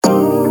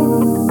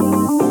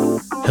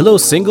Hello,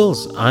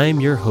 singles.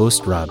 I'm your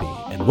host, Robbie,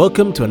 and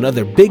welcome to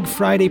another Big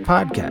Friday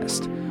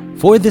podcast.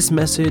 For this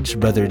message,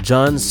 Brother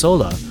John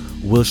Sola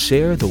will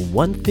share the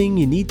one thing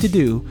you need to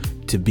do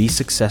to be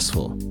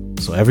successful.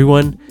 So,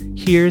 everyone,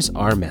 here's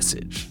our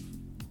message.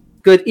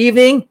 Good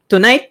evening.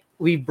 Tonight,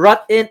 we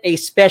brought in a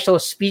special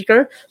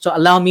speaker, so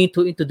allow me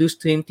to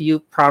introduce him to you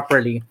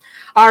properly.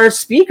 Our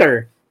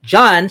speaker,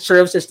 John,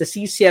 serves as the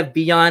CCF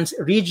Beyond's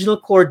regional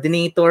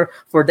coordinator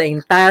for the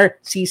entire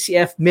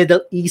CCF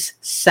Middle East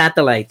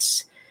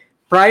satellites.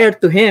 Prior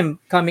to him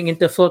coming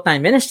into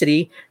full-time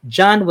ministry,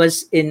 John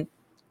was in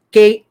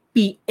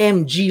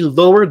KPMG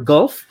Lower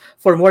Gulf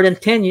for more than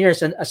 10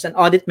 years as an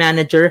audit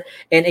manager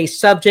and a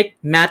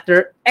subject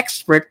matter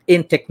expert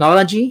in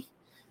technology,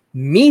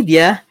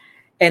 media,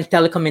 and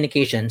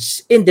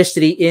telecommunications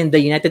industry in the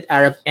United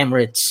Arab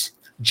Emirates.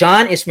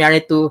 John is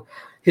married to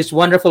his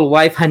wonderful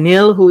wife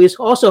Hanil, who is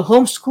also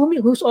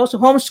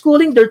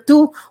homeschooling their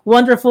two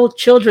wonderful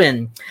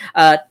children,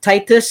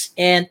 Titus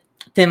and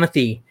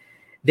Timothy.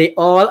 They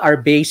all are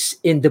based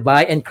in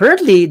Dubai, and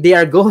currently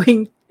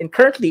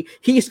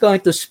he is going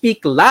to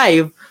speak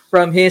live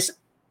from his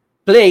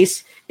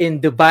place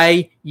in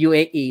Dubai,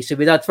 UAE. So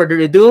without further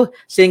ado,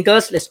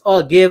 singles, let's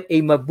all give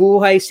a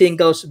Mabuhay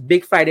Singles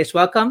Big Friday's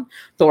welcome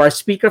to our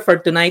speaker for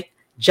tonight,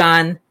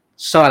 John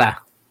Sola.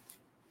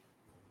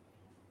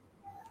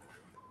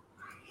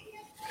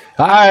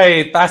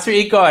 Hi, Pastor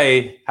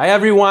Ikoy. Hi,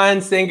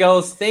 everyone,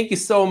 singles. Thank you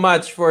so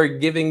much for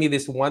giving me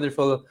this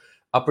wonderful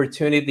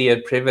opportunity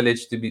and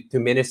privilege to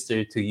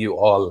minister to you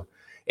all.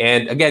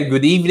 And again,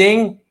 good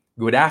evening,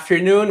 good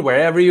afternoon,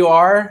 wherever you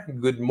are,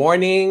 good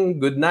morning,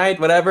 good night,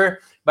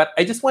 whatever. But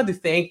I just want to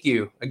thank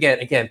you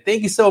again,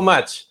 thank you so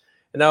much.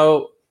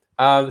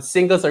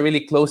 Singles are really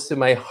close to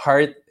my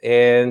heart,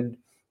 and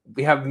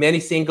we have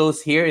many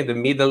singles here in the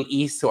Middle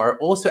East who are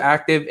also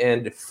active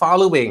and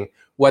following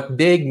what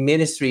big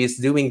ministry is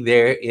doing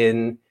there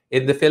in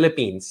the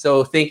Philippines.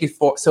 So thank you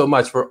so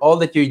much for all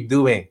that you're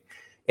doing.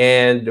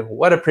 And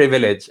what a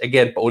privilege.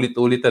 Again,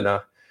 paulit-ulit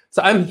na.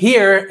 So I'm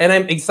here and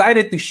I'm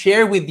excited to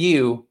share with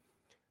you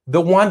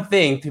the one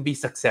thing to be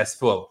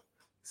successful.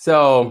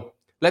 So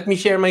let me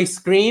share my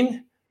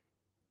screen.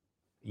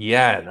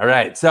 Yeah, all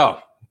right. So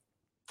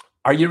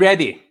are you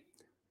ready?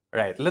 All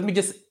right, let me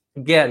just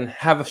again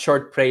have a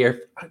short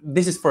prayer.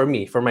 This is for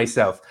me, for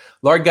myself.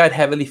 Lord God,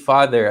 Heavenly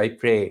Father, I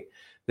pray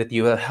that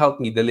you will help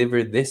me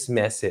deliver this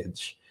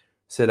message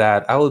so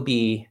that I will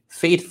be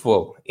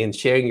faithful in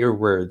sharing your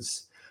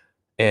words.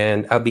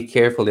 And I'll be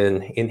careful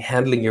in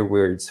handling your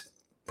words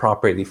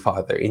properly,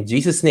 Father. In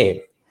Jesus'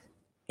 name,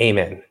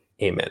 amen.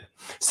 Amen.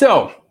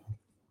 So,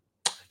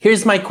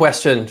 here's my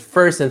question,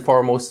 first and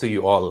foremost to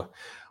you all.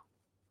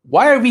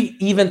 Why are we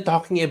even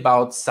talking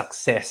about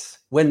success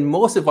when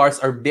most of us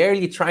are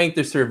barely trying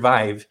to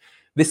survive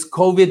this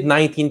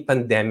COVID-19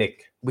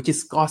 pandemic, which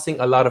is causing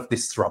a lot of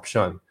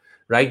disruption,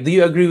 right? Do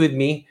you agree with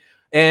me?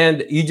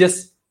 And you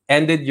just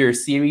ended your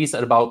series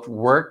about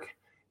work.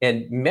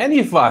 And many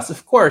of us,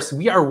 of course,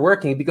 we are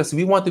working because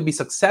we want to be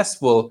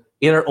successful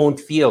in our own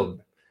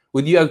field.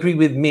 Would you agree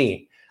with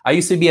me? I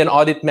used to be an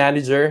audit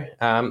manager.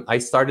 I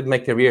started my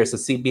career as a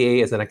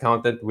CPA, as an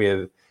accountant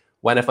with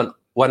one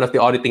of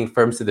the auditing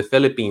firms in the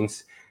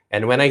Philippines.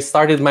 And when I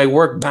started my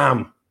work,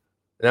 bam,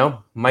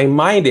 my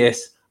mind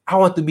is, I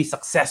want to be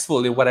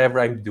successful in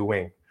whatever I'm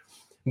doing.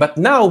 But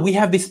now we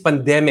have this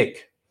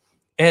pandemic.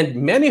 And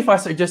many of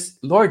us are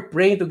just, Lord,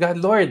 praying to God,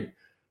 Lord,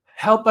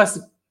 help us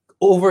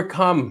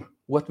overcome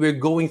what we're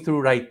going through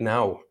right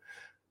now.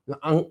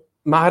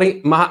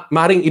 Maring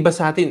iba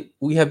sa atin,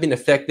 we have been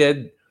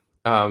affected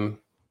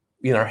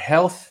in our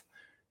health.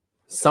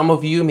 Some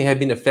of you may have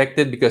been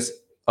affected because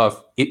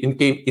of in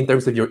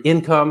terms of your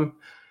income,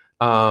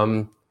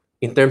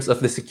 in terms of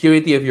the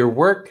security of your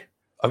work,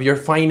 of your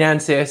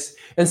finances.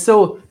 And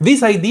so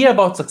this idea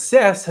about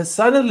success has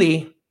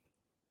suddenly,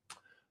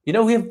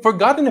 we have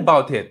forgotten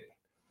about it.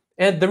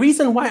 And the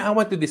reason why I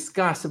want to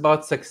discuss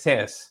about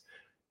success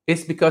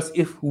is because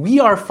if we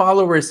are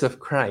followers of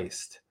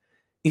Christ,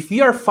 if we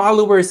are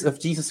followers of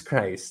Jesus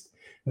Christ,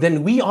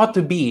 then we ought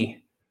to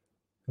be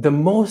the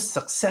most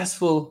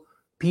successful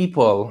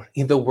people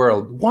in the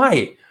world.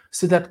 Why?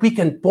 So that we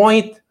can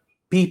point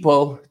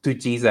people to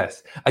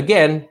Jesus.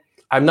 Again,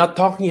 I'm not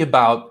talking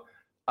about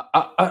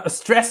a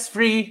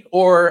stress-free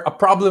or a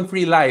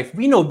problem-free life.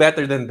 We know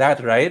better than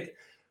that, right?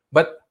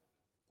 But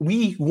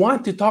we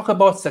want to talk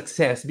about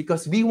success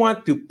because we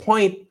want to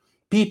point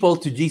people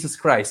to Jesus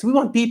Christ. We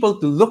want people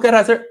to look at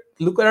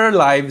our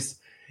lives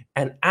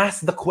and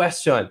ask the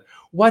question,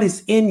 what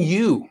is in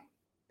you?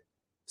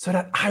 So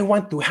that I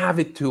want to have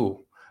it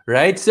too,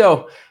 right?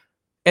 So,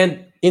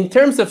 and in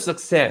terms of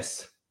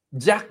success,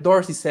 Jack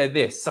Dorsey said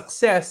this: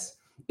 success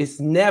is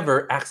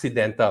never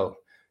accidental,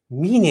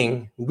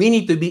 meaning we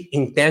need to be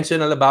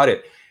intentional about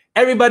it.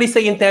 Everybody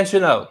say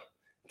intentional.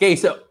 Okay,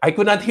 so I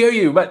could not hear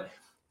you, but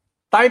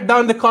type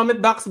down the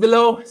comment box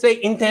below, say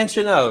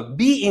intentional,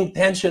 be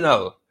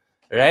intentional.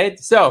 Right?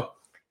 So,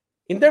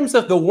 in terms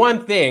of the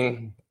one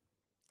thing,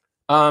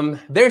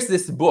 there's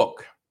this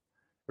book,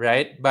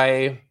 right,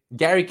 by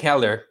Gary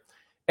Keller.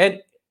 And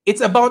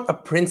It's about a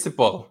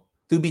principle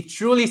to be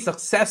truly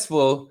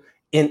successful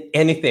in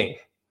anything,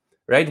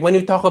 right? When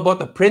you talk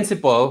about a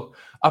principle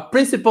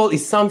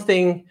is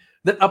something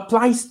that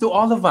applies to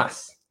all of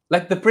us.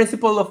 Like the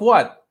principle of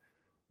what?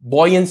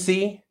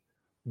 Buoyancy,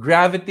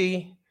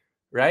 gravity,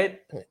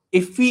 right?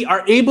 If we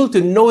are able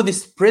to know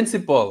this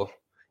principle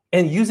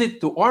and use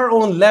it to our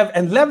own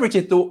and leverage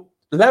it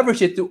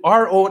to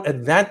our own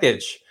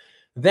advantage,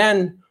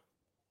 then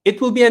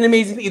it will be an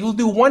amazing, it will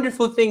do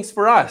wonderful things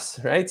for us,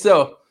 right?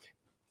 So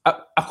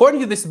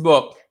according to this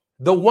book,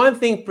 the one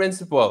thing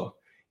principle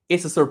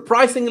is a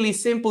surprisingly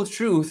simple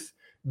truth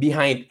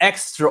behind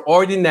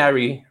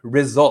extraordinary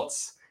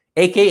results,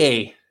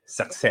 aka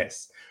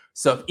success.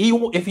 So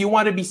if you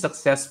want to be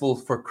successful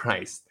for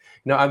Christ,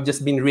 I've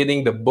just been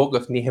reading the book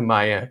of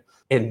Nehemiah,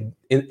 and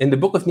in the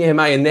book of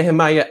Nehemiah,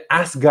 Nehemiah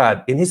asked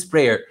God in his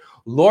prayer,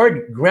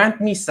 Lord, grant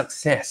me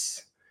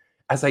success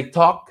as I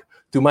talk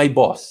to my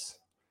boss,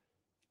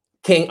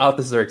 King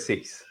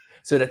Artaxerxes,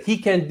 so that he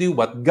can do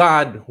what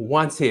God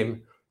wants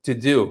him to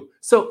do.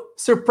 So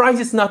success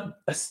is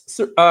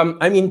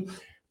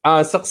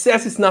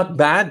not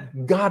bad.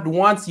 God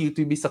wants you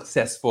to be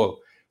successful.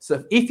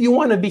 So if you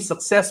want to be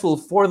successful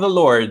for the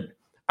Lord,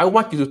 I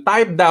want you to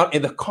type down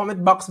in the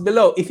comment box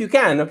below if you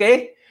can,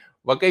 okay?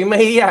 Huwag kayong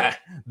mahiya.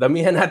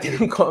 Damihan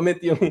natin ng comment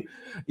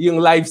yung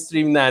live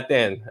stream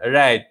natin. All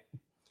right.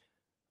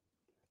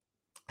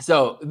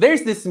 So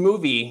there's this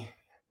movie,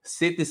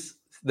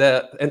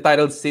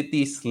 entitled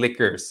City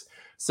Slickers.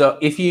 So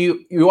if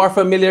you are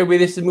familiar with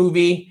this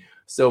movie,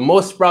 so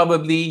most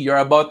probably you're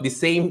about the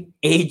same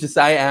age as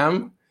I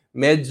am.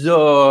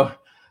 Medyo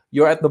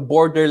you're at the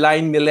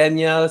borderline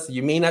millennials.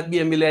 You may not be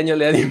a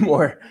millennial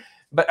anymore.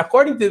 But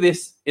according to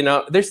this,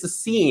 there's a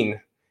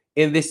scene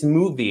in this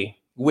movie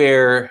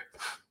where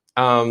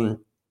the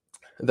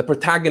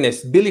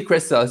protagonist, Billy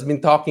Crystal, has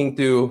been talking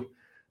to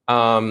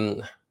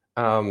one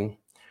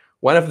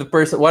of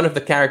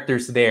the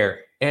characters there.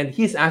 And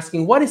he's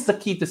asking, what is the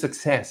key to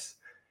success?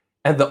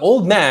 And the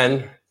old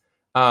man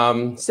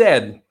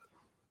said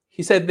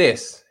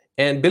this.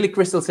 And Billy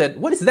Crystal said,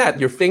 what is that,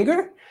 your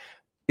finger?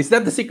 Is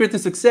that the secret to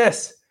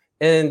success?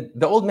 And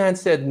the old man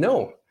said,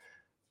 no,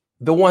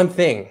 the one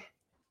thing.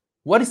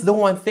 What is the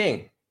one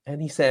thing?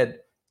 And he said,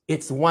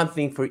 it's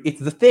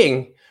the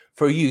thing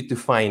for you to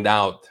find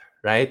out,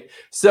 right?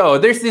 So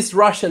there's this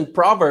Russian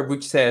proverb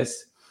which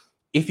says,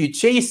 if you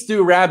chase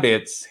two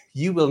rabbits,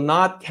 you will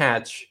not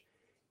catch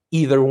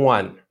either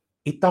one.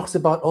 It talks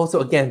about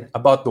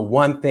the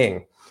one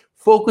thing.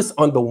 Focus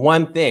on the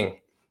one thing.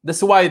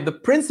 That's why the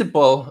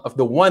principle of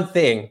the one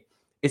thing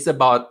is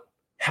about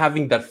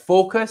having that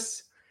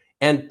focus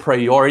and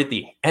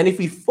priority. And if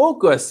we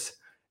focus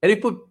and we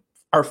put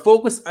our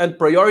focus and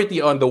priority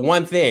on the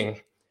one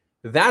thing,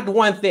 that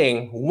one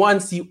thing,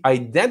 once you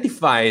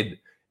identified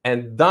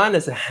and done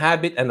as a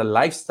habit and a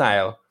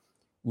lifestyle,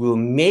 will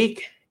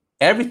make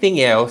everything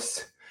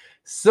else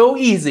so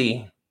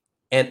easy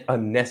and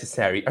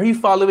unnecessary. Are you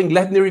following?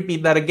 Let me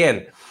repeat that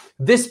again.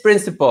 This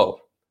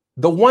principle,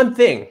 the one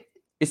thing,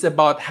 is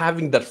about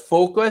having that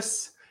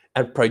focus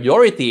and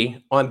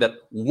priority on that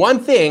one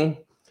thing.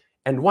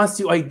 And once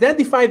you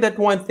identify that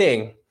one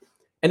thing,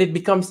 and it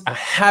becomes a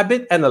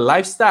habit and a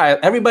lifestyle,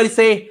 everybody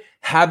say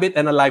habit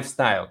and a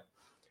lifestyle,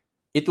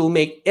 it will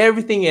make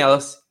everything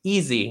else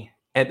easy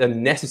and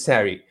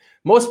unnecessary.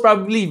 Most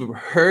probably you've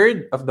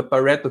heard of the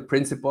Pareto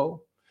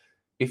principle.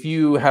 If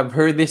you have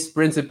heard this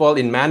principle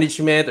in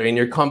management or in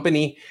your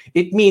company,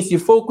 it means you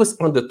focus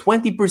on the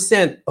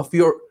 20% of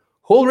your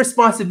whole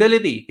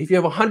responsibility. If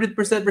you have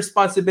 100%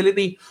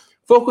 responsibility,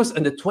 focus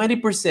on the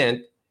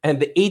 20%, and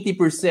the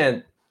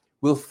 80%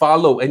 will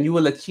follow, and you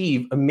will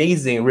achieve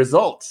amazing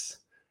results.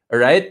 All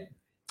right?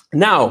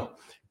 Now,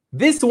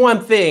 this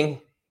one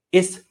thing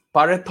is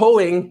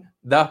Paretoing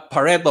the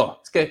Pareto.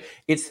 Okay?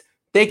 It's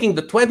taking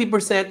the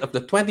 20% of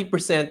the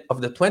 20%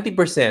 of the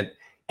 20%,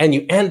 and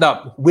you end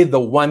up with the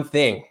one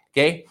thing,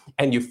 okay?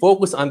 And you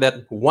focus on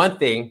that one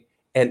thing,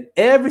 and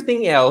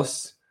everything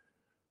else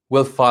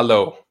will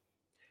follow.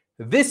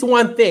 This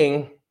one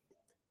thing,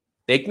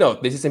 take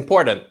note, this is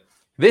important.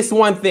 This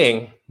one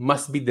thing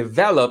must be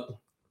developed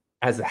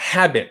as a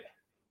habit,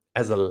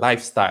 as a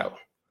lifestyle.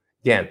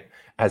 Again,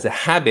 as a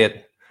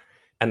habit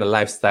and a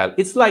lifestyle.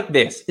 It's like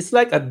this. It's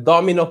like a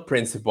domino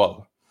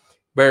principle,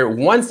 where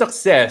one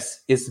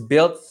success is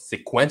built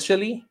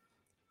sequentially.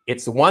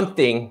 It's one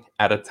thing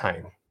at a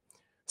time.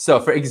 So,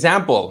 for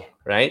example,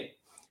 right,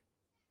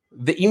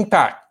 the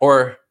impact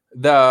or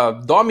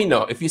the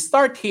domino, if you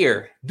start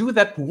here, do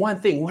that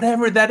one thing,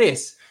 whatever that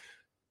is.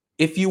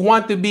 If you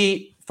want to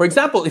be, for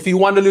example, if you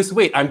want to lose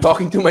weight, I'm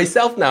talking to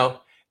myself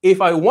now. If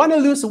I want to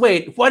lose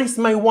weight, what is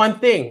my one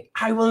thing?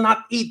 I will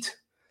not eat.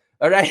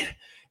 All right.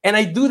 And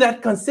I do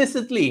that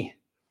consistently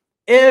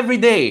every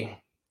day.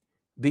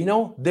 Do you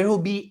know there will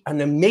be an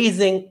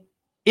amazing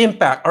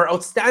impact or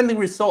outstanding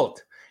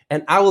result,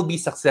 and I will be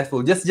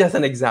successful? Just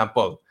an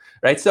example,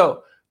 right?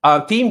 So,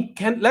 team,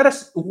 let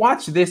us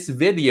watch this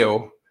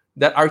video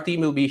that our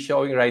team will be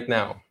showing right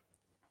now.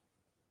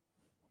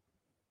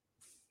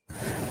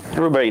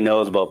 Everybody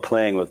knows about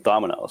playing with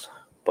dominoes.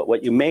 But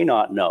what you may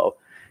not know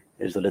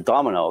is that a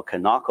domino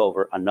can knock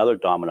over another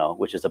domino,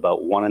 which is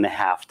about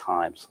 1.5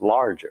 times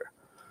larger.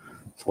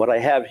 So what I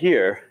have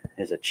here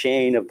is a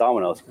chain of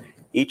dominoes.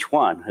 Each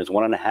one is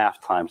 1.5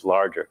 times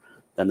larger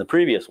than the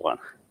previous one.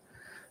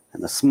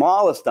 And the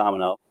smallest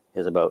domino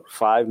is about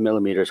 5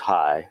 millimeters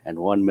high and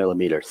 1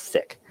 millimeter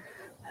thick.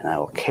 And I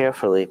will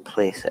carefully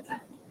place it.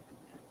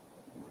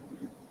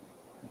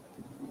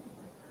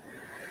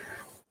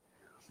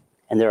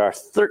 And there are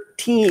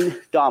 13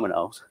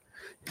 dominoes.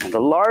 And the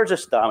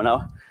largest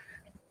domino,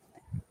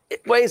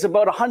 it weighs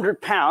about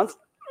 100 pounds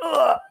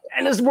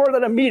and is more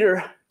than 1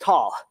 meter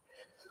tall.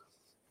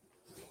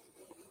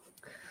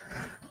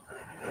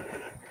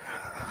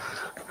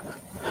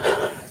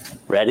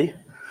 Ready?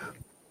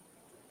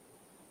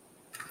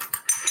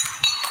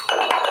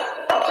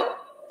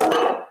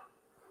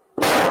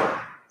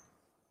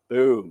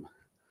 Boom.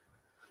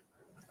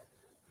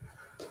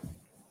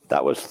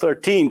 That was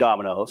 13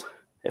 dominoes.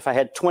 If I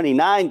had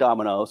 29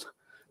 dominoes,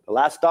 the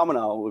last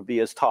domino would be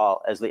as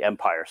tall as the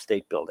Empire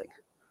State Building.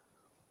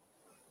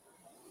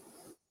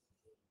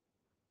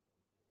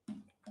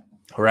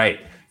 All right.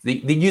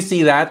 Did you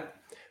see that?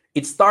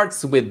 It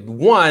starts with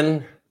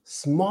one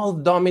small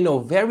domino,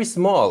 very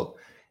small.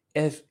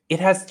 If it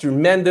has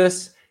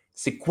tremendous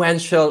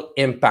sequential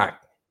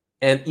impact.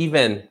 And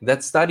even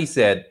that study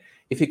said,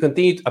 if you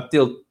continue up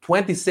till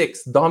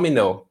 26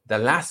 domino, the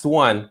last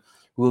one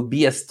will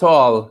be as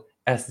tall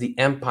as the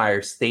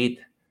Empire State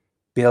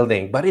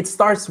Building. But it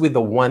starts with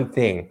the one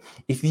thing.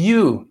 If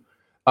you,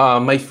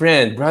 my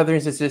friend, brother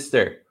and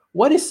sister,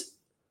 what is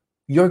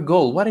your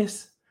goal? What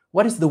is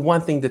the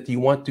one thing that you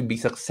want to be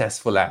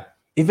successful at?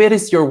 If it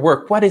is your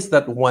work, what is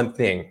that one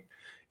thing?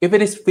 If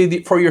it is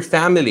for your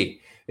family,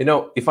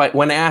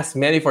 when I asked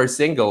many of our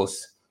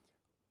singles,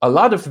 a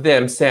lot of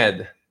them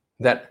said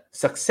that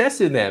success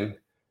to them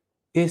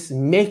is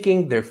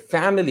making their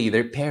family,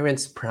 their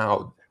parents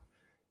proud,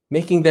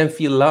 making them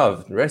feel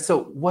loved, right?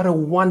 So what a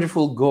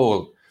wonderful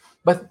goal.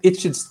 But it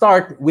should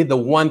start with the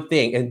one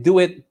thing and do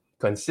it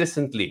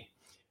consistently.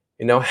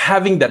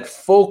 Having that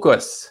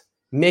focus,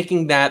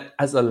 making that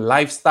as a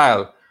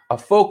lifestyle, a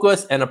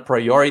focus and a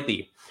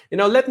priority.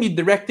 Let me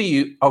direct to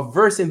you a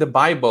verse in the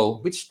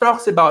Bible which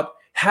talks about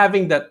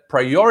having that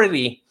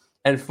priority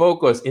and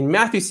focus. In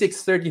Matthew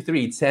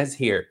 6:33, it says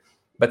here,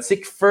 "But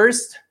seek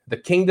first the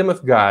kingdom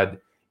of God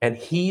and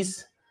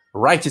his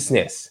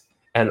righteousness,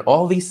 and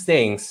all these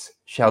things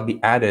shall be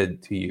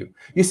added to you."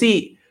 You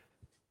see,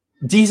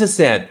 Jesus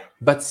said,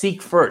 "But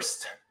seek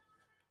first."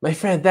 My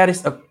friend, that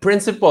is a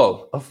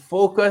principle of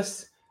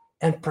focus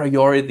and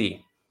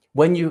priority.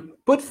 When you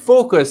put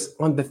focus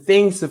on the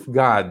things of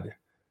God,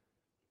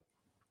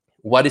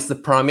 what is the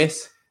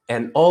promise?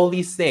 And all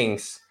these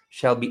things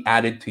shall be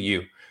added to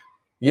you.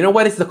 You know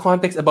what is the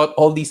context about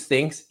all these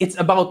things? It's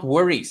about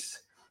worries.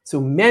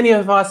 So many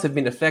of us have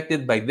been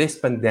affected by this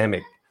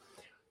pandemic.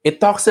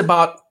 It talks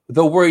about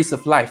the worries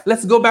of life.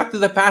 Let's go back to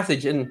the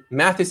passage in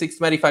Matthew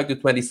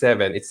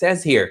 6:25-27. It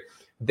says here,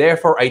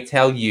 "Therefore I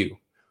tell you,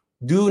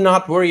 do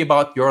not worry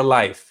about your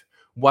life,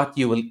 what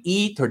you will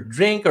eat or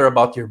drink, or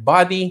about your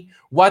body,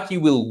 what you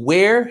will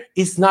wear.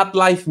 Is not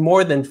life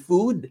more than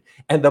food,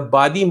 and the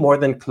body more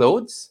than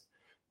clothes?"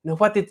 Now,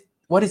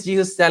 what is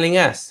Jesus telling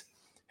us?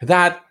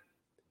 That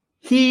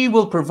he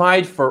will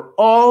provide for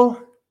all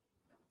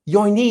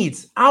your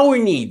needs, our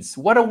needs.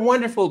 What a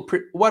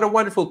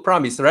wonderful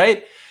promise,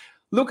 right?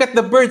 Look at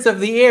the birds of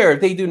the air.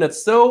 They do not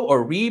sow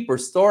or reap or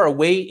store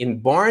away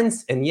in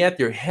barns, and yet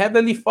your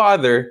heavenly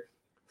Father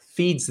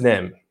feeds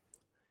them.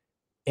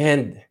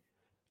 And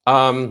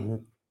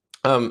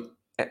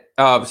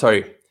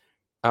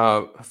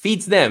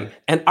feeds them.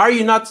 And are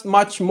you not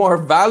much more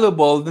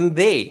valuable than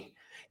they?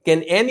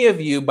 Can any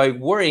of you, by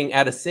worrying,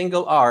 add a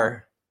single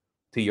hour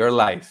to your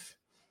life?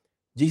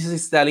 Jesus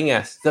is telling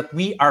us that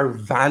we are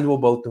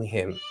valuable to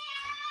him,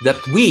 that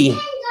we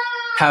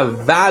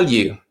have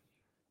value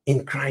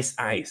in Christ's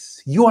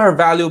eyes. You are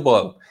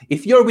valuable.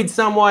 If you're with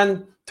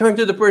someone, turn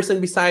to the person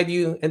beside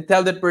you and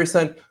tell that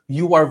person,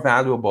 you are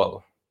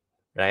valuable,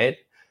 right?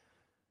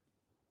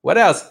 What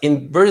else?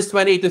 In verse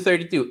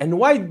 28-32, "And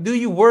why do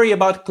you worry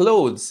about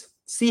clothes?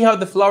 See how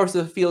the flowers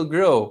of the field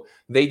grow.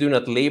 They do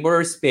not labor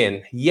or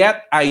spin.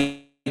 Yet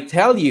I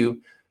tell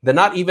you that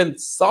not even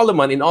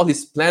Solomon in all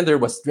his splendor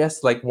was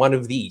dressed like one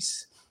of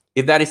these.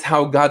 If that is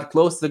how God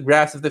clothes the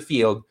grass of the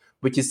field,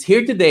 which is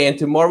here today and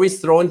tomorrow is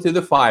thrown into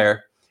the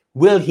fire,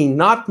 will he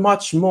not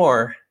much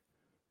more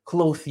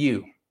clothe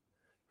you?"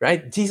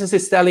 Right? Jesus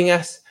is telling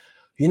us,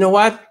 you know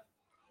what?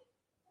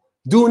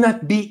 Do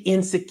not be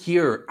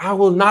insecure. I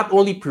will not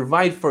only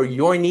provide for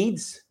your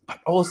needs, but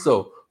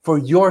also for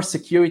your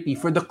security,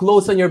 for the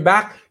clothes on your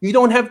back. You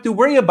don't have to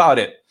worry about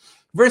it.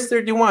 Verse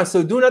 31,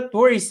 "So do not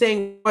worry,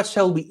 saying, what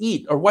shall we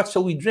eat? Or what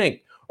shall we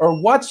drink? Or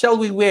what shall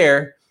we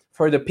wear?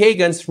 For the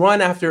pagans run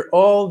after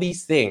all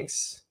these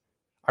things."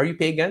 Are you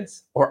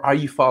pagans? Or are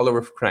you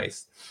followers of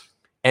Christ?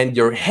 "And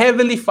your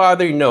heavenly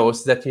Father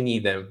knows that you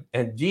need them."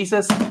 And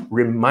Jesus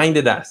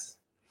reminded us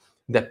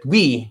that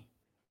we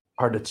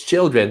are the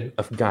children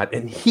of God,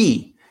 and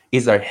he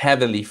is our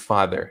heavenly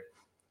Father.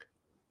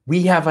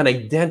 We have an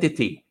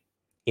identity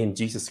in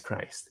Jesus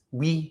Christ.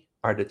 We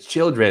are the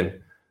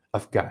children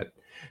of God.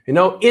 You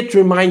know, it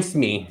reminds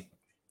me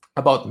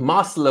about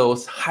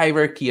Maslow's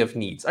hierarchy of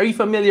needs. Are you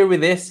familiar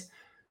with this?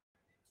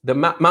 The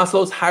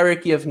Maslow's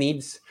hierarchy of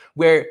needs,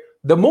 where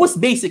the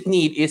most basic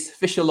need is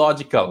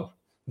physiological.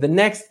 The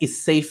next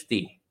is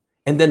safety.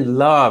 And then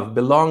love,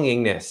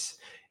 belongingness,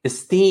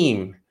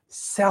 esteem,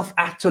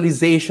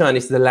 self-actualization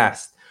is the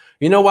last.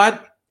 You know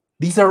what?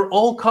 These are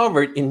all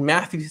covered in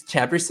Matthew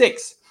chapter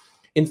 6.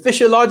 In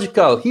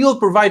physiological, he will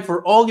provide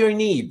for all your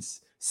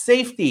needs.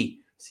 Safety,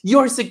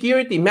 your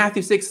security,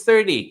 Matthew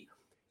 6:30.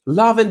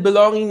 Love and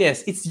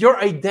belongingness, it's your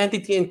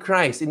identity in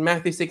Christ in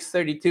Matthew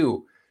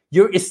 6:32.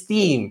 Your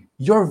esteem,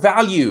 your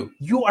value,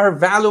 you are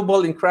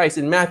valuable in Christ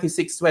in Matthew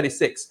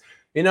 6:26.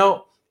 You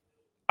know,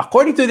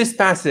 according to this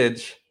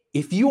passage,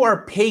 if you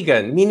are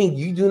pagan, meaning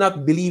you do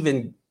not believe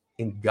in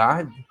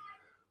God,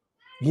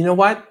 you know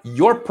what?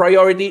 Your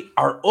priority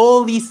are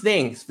all these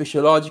things: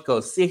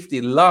 physiological,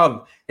 safety,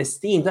 love,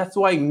 esteem. That's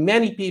why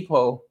many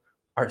people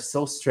are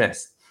so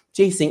stressed,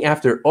 chasing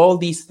after all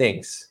these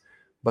things.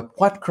 But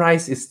what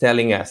Christ is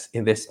telling us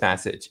in this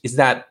passage is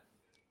that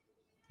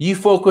you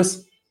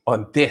focus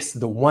on this,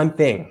 the one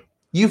thing.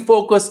 You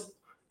focus,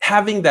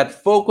 having that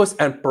focus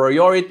and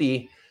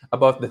priority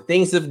about the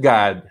things of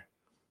God,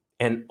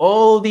 and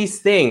all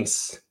these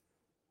things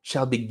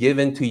shall be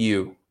given to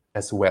you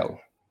as well.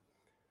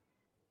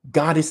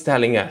 God is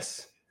telling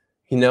us,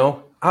 you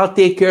know, I'll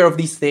take care of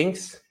these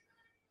things,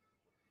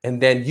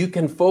 and then you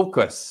can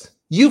focus.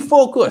 You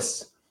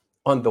focus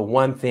on the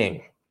one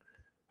thing,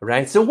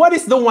 right? So what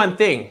is the one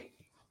thing?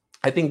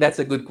 I think that's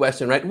a good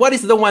question, right? What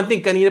is the one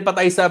thing? Kanina pa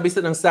tayo sabi,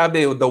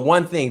 the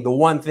one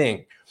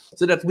thing,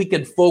 so that we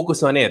can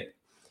focus on it.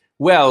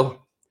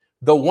 Well,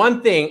 the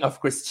one thing of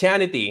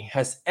Christianity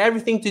has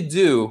everything to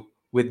do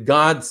with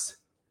God's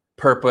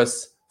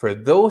purpose for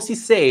those he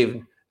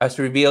saved, as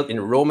revealed in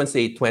Romans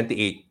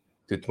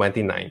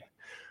 8:28-29.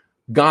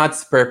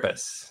 God's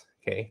purpose.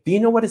 Okay. Do you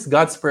know what is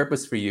God's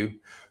purpose for you?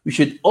 We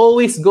should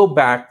always go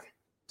back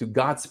to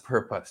God's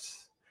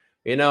purpose.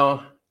 You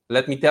know,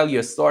 let me tell you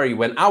a story.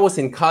 When I was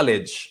in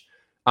college,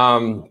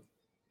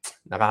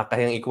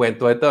 nakakayang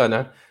ikwento ito,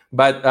 no?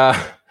 But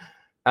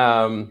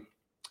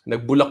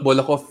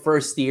nagbulak-bulak ako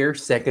first year,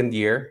 second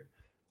year.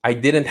 I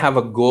didn't have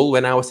a goal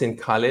when I was in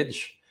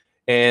college.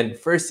 And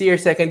first year,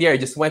 second year, I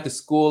just went to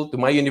school, to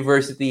my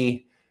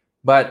university.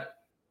 But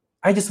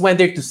I just went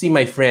there to see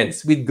my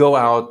friends. We'd go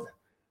out.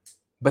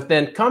 But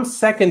then come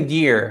second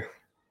year,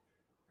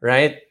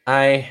 right?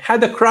 I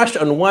had a crush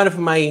on one of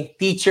my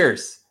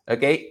teachers,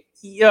 okay?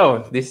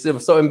 Yo, this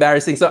is so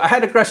embarrassing. So I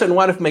had a crush on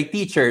one of my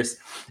teachers.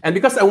 And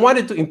because I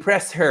wanted to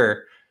impress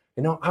her,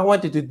 you know, I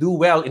wanted to do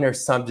well in her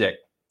subject.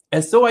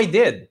 And so I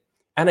did.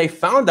 And I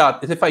found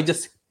out that if I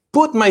just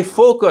put my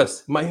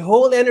focus, my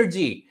whole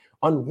energy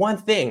on one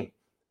thing,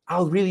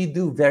 I'll really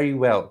do very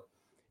well.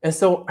 And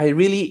so I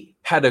really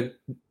had a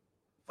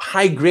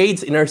high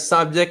grades in her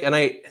subject. And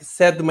I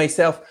said to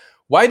myself,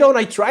 why don't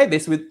I try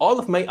this with all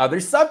of my other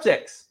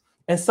subjects?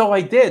 And so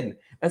I did.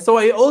 And so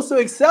I also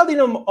excelled in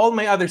all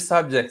my other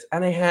subjects.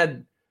 And I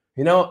had,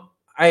 you know,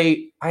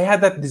 I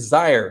had that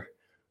desire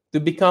to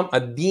become a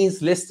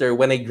Dean's Lister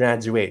when I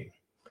graduate.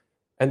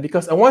 And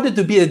because I wanted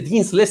to be a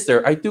Dean's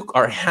Lister, I took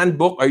our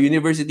handbook, our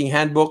university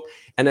handbook,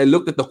 and I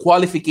looked at the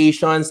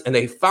qualifications, and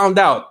I found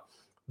out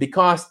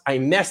because I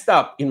messed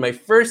up in my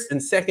first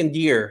and second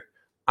year,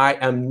 I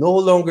am no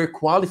longer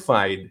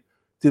qualified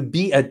to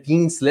be a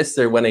Dean's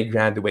Lister when I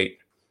graduate.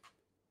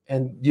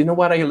 And you know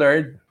what I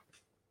learned?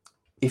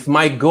 If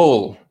my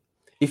goal,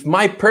 if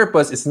my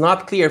purpose is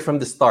not clear from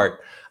the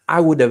start, I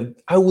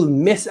will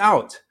miss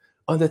out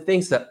on the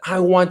things that I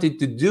wanted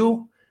to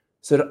do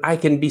so that I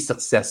can be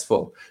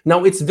successful.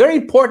 Now, it's very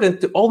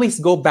important to always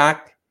go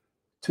back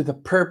to the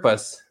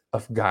purpose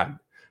of God.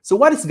 So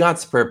what is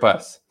God's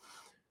purpose?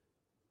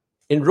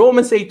 In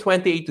Romans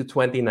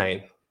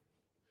 8:28-29,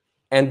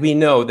 and we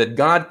know that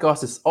God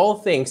causes all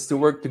things to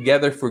work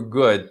together for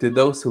good to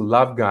those who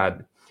love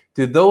God,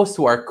 to those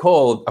who are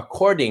called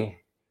according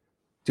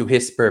to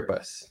his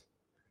purpose.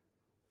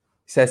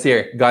 It says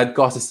here, God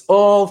causes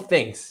all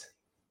things,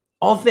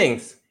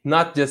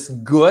 not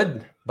just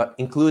good, but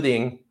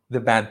including the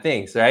bad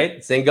things,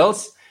 right?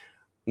 Singles,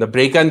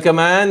 na-breakan ka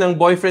man ng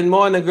boyfriend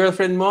mo, ng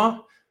girlfriend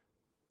mo,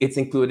 it's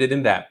included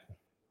in that.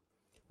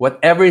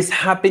 Whatever is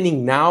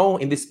happening now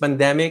in this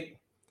pandemic,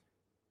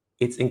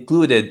 it's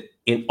included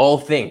in all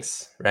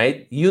things,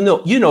 right? You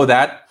know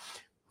that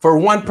for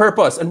one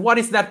purpose. And what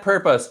is that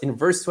purpose? In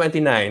verse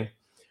 29,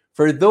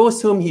 for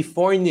those whom he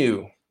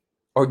foreknew,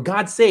 or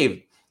God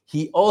saved,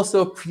 he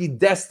also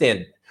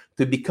predestined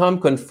to become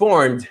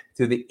conformed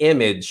to the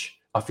image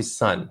of his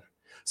Son,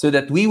 so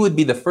that we would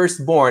be the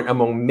firstborn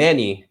among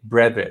many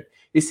brethren.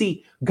 You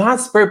see,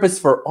 God's purpose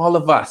for all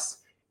of us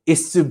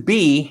is to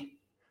be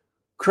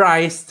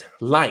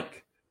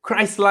Christ-like.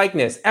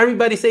 Christ-likeness.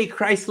 Everybody say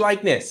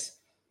Christ-likeness,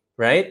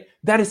 right?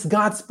 That is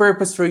God's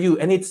purpose for you.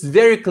 And it's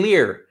very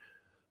clear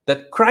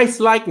that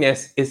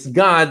Christ-likeness is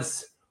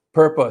God's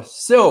purpose.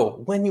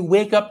 So when you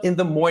wake up in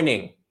the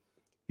morning,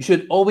 you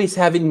should always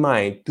have in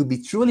mind, to be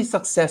truly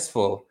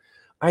successful,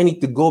 I need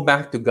to go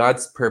back to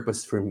God's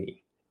purpose for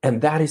me. And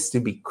that is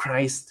to be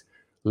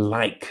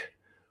Christ-like.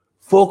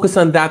 Focus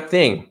on that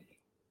thing.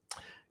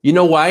 You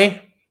know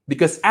why?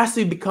 Because as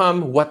we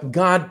become what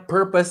God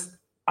purposed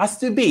us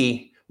to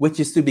be,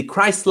 which is to be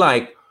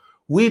Christ-like,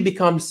 we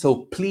become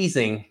so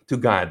pleasing to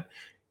God.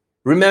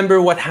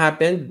 Remember what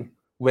happened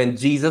when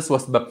Jesus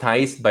was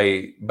baptized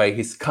by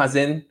his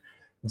cousin,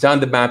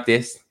 John the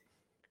Baptist?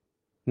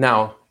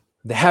 Now,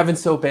 the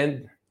heavens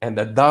opened and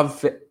the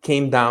dove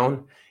came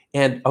down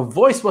and a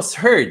voice was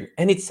heard.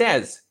 And it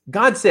says,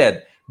 God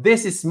said,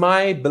 "This is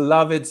my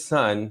beloved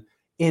Son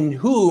in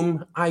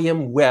whom I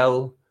am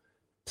well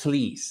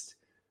pleased."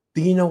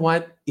 Do you know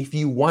what? If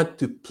you want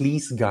to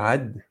please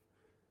God,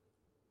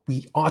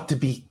 we ought to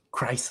be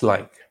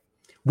Christ-like.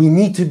 We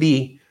need to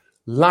be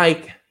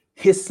like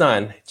his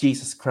Son,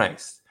 Jesus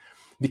Christ.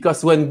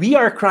 Because when we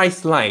are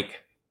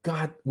Christ-like,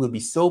 God will be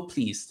so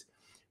pleased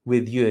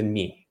with you and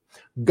me.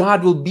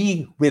 God will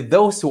be with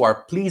those who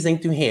are pleasing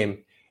to him,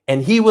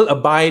 and he will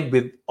abide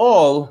with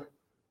all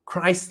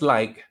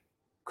Christ-like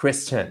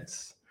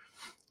Christians.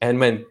 And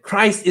when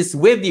Christ is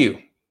with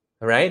you,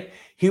 all right,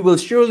 he will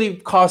surely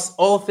cause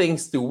all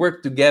things to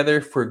work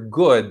together for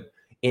good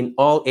in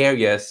all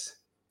areas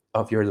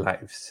of your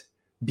lives.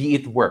 Be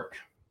it work.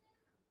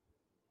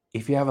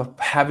 If you have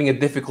having a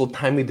difficult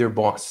time with your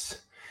boss,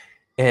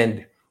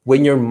 and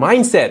when your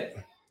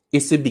mindset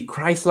is to be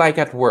Christ-like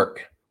at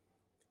work,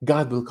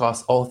 God will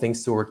cause all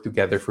things to work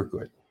together for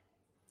good.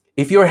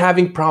 If you're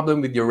having problem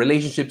with your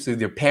relationships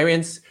with your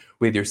parents,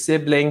 with your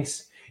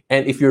siblings,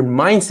 and if your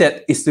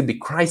mindset is to be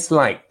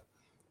Christ-like,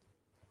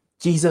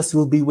 Jesus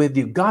will be with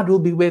you. God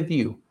will be with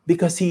you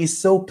because he is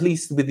so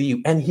pleased with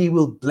you, and he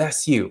will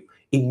bless you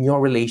in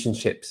your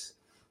relationships.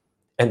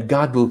 And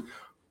God will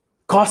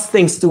cause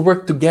things to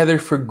work together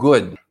for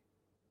good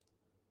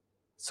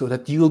so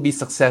that you will be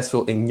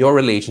successful in your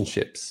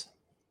relationships.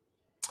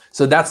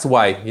 So that's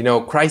why,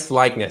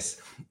 Christ-likeness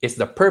is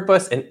the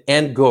purpose and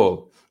end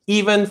goal,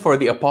 even for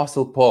the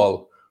Apostle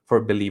Paul,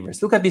 for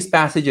believers. Look at these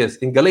passages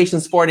in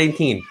Galatians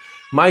 4:18.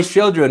 "My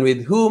children,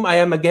 with whom I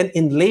am again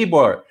in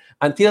labor,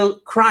 until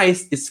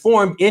Christ is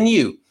formed in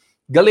you."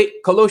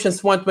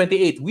 Colossians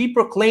 1:28. "We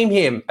proclaim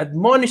him,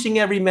 admonishing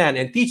every man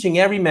and teaching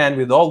every man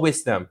with all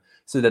wisdom,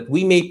 so that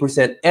we may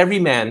present every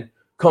man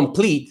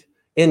complete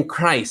in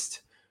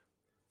Christ."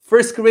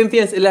 1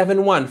 Corinthians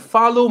 11:1.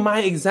 "Follow my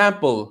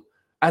example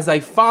as I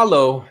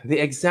follow the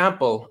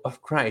example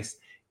of Christ."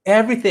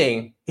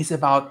 Everything is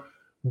about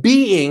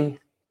being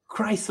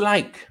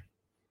Christ-like.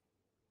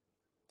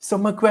 So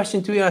my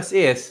question to us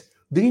is,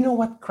 do you know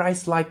what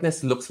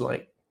Christ-likeness looks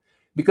like?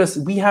 Because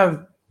we've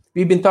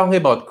been talking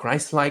about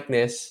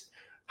Christ-likeness.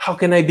 How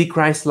can I be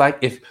Christ-like?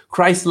 If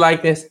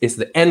Christ-likeness is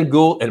the end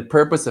goal and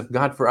purpose of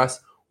God for us,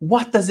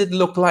 what does it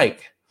look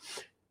like?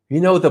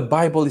 The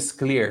Bible is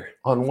clear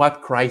on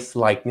what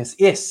Christ-likeness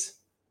is,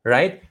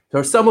 right?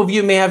 So some of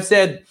you may have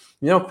said,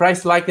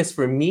 Christ-likeness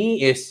for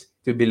me is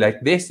to be like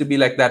this, to be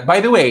like that.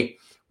 By the way,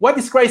 what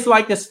is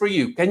Christ-likeness for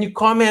you? Can you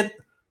comment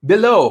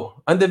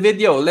below on the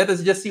video? Let us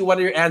just see what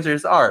your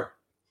answers are.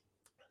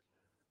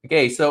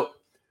 Okay, so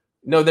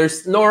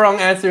there's no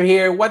wrong answer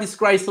here. What is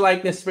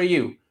Christ-likeness for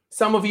you?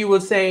 Some of you will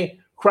say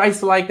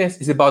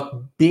Christ-likeness is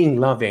about being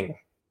loving.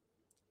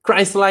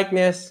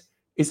 Christ-likeness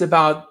is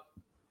about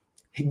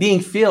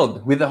being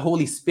filled with the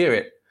Holy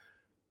Spirit.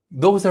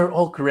 Those are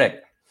all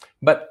correct.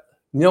 But,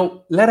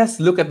 let us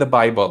look at the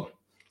Bible.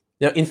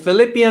 In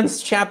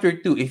Philippians chapter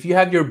 2, if you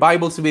have your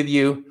Bibles with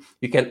you,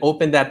 you can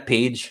open that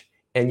page.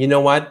 And you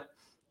know what?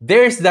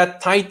 There's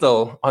that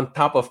title on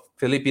top of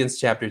Philippians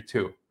chapter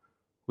 2,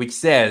 which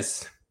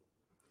says,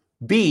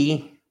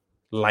 "Be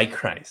like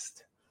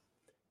Christ."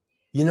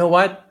 You know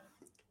what?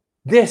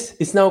 This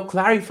is now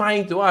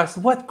clarifying to us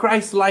what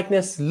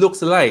Christ-likeness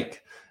looks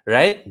like,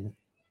 right?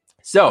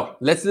 So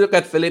let's look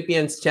at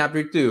Philippians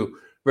chapter 2,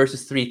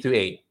 verses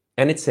 3-8.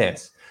 And it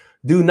says,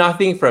 "Do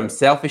nothing from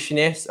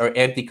selfishness or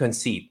empty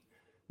conceit,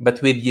 but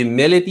with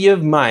humility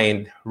of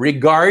mind,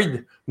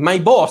 regard my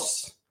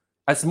boss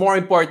as more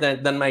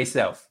important than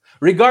myself.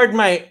 Regard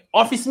my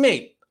office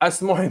mate as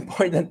more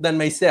important than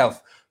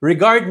myself.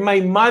 Regard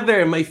my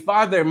mother, my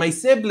father, my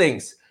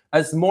siblings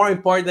as more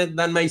important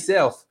than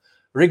myself.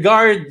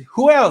 Regard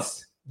who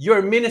else?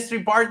 Your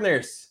ministry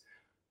partners,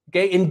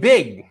 in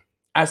big,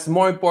 as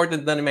more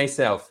important than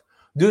myself.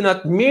 Do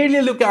not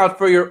merely look out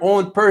for your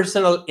own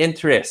personal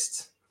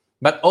interests,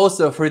 but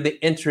also for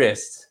the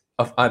interests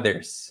of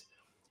others.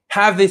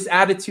 Have this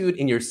attitude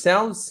in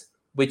yourselves,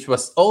 which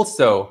was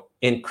also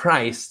in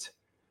Christ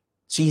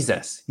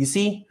Jesus." You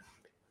see,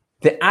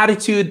 the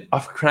attitude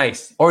of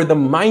Christ, or the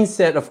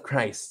mindset of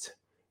Christ,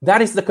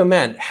 that is the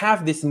command.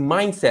 Have this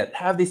mindset,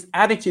 have this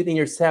attitude in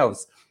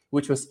yourselves,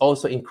 which was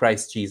also in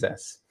Christ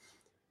Jesus.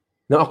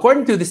 Now,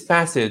 according to this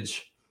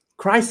passage,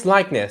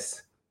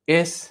 Christ-likeness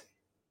is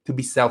to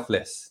be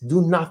selfless.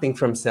 Do nothing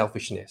from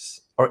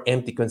selfishness or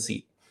empty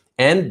conceit.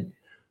 And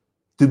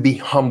to be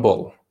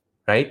humble,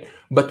 right?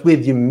 But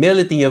with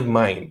humility of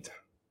mind.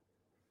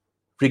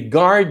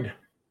 Regard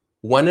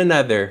one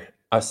another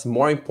as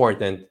more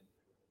important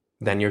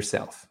than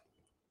yourself.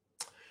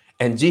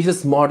 And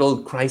Jesus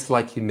modeled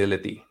Christ-like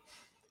humility.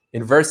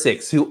 In verse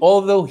 6, who,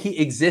 although he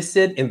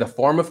existed in the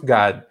form of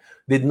God,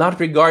 did not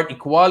regard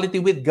equality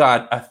with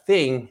God a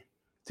thing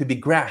to be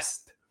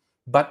grasped,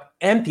 but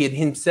emptied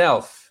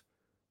himself.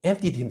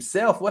 Emptied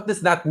himself. What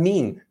does that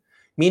mean?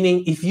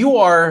 Meaning, if you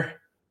are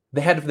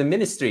the head of the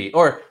ministry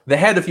or the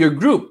head of your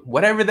group,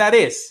 whatever that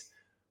is,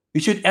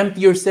 you should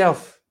empty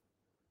yourself.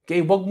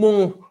 Okay? Wag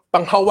mong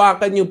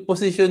panghawakan yung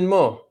position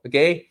mo.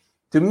 Okay?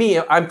 To me,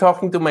 I'm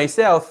talking to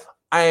myself.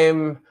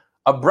 I'm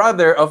a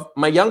brother of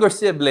my younger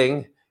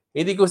sibling.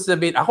 Hindi ko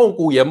sabihin, ako ang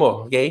kuya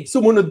mo. Okay?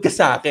 Sumunod ka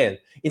sa akin.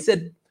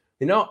 Instead,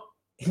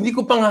 hindi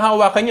ko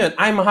panghahawakan yun.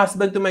 I'm a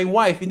husband to my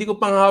wife. Hindi ko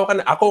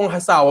panghahawakan, ako ang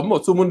asawa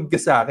mo. Sumunod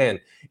ka sa akin.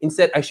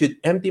 Instead, I should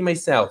empty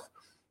myself,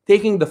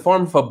 taking the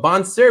form of a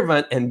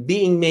bondservant and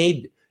being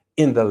made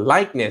in the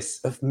likeness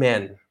of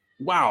men.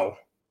 Wow.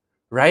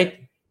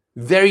 Right?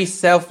 Very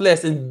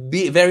selfless and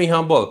very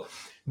humble.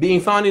 Being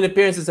found in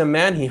appearance as a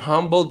man, he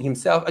humbled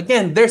himself.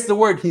 Again, there's the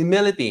word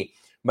humility.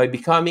 By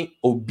becoming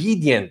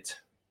obedient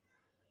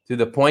to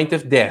the point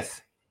of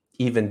death,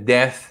 even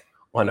death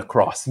on a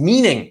cross.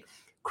 Meaning,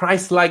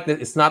 Christ-likeness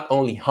is not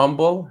only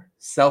humble,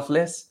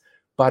 selfless,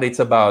 but it's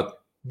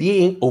about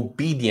being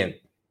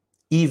obedient,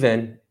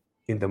 even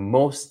in the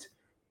most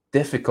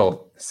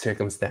difficult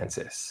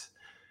circumstances.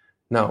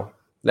 Now,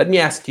 let me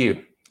ask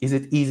you, is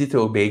it easy to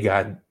obey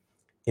God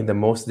in the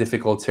most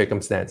difficult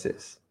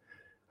circumstances?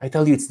 I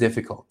tell you it's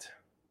difficult,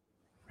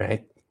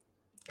 right?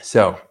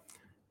 So,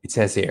 it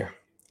says here,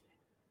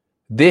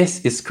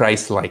 this is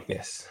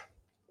Christ-likeness,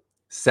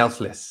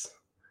 selfless,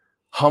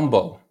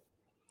 humble,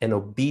 and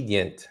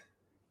obedient,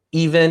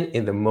 even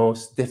in the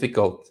most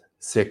difficult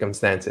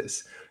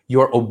circumstances.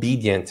 You're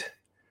obedient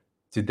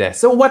to death.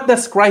 So what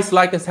does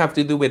Christ-likeness have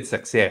to do with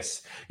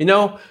success?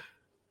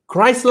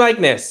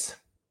 Christ-likeness,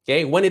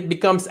 okay, when it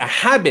becomes a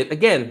habit,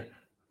 again,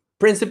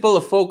 principle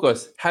of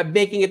focus,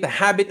 making it a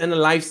habit and a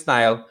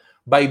lifestyle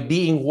by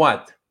being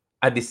what?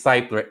 A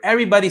discipler.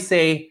 Everybody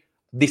say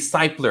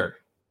discipler.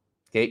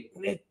 Okay?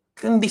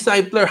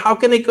 Discipler, how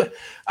can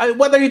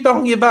what are you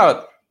talking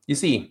about? You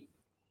see,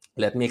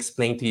 let me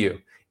explain to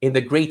you. In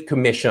the Great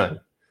Commission,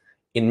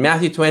 in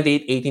Matthew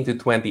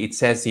 28:18-20, it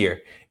says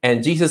here,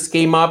 and Jesus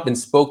came up and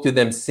spoke to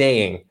them,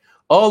 saying,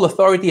 all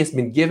authority has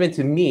been given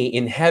to me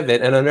in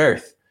heaven and on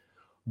earth.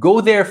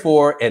 Go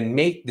therefore and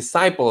make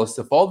disciples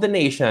of all the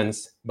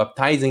nations,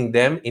 baptizing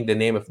them in the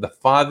name of the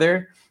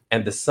Father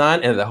and the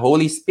Son and the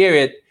Holy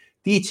Spirit,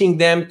 teaching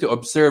them to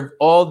observe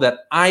all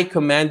that I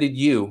commanded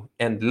you.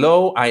 And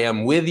lo, I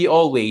am with you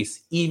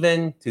always,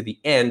 even to the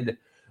end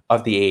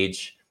of the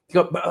age.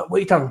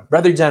 Wait,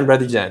 Brother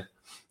Jan,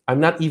 I'm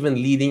not even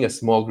leading a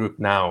small group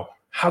now.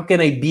 How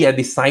can I be a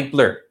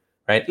discipler?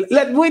 Right?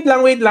 Wait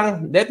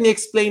lang. Let me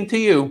explain to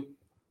you.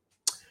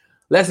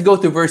 Let's go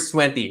to verse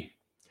 20.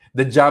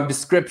 The job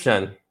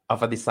description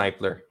of a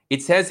discipler.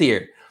 It says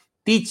here,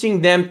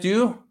 teaching them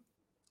to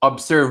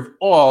observe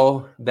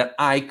all that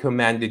I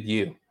commanded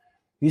you.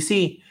 You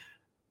see,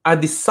 a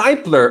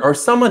discipler or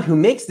someone who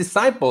makes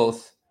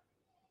disciples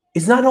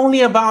is not only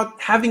about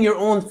having your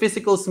own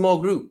physical small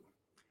group.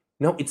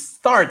 No, it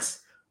starts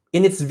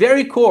in its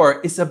very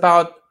core, it's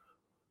about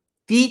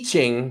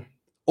teaching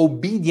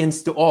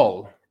obedience to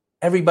all.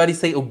 Everybody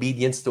say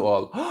obedience to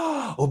all.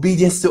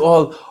 Obedience to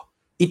all.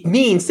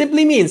 It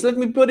simply means, let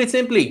me put it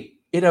simply,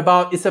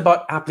 it's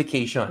about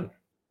application.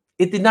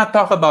 It did not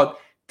talk about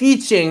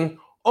teaching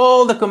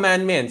all the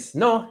commandments.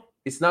 No,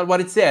 it's not what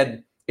it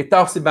said. It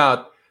talks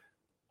about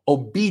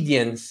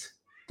obedience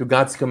to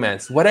God's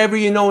commands. Whatever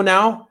you know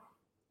now,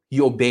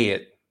 you obey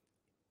it.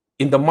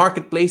 In the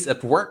marketplace,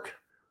 at work,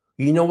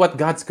 you know what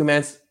God's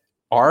commands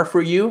are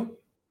for you,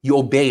 you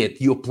obey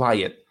it, you apply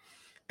it.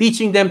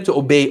 Teaching them to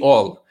obey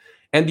all.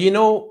 And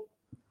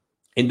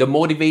in the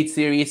Motivate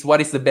series,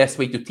 what is the best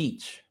way to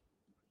teach?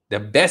 The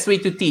best way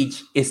to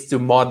teach is to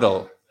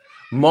model.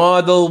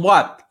 Model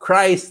what?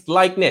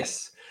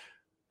 Christ-likeness.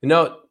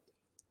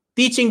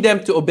 Teaching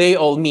them to obey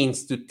all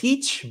means to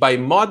teach by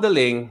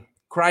modeling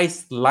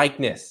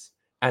Christ-likeness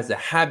as a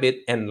habit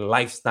and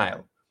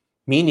lifestyle.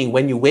 Meaning,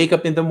 when you wake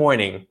up in the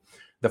morning,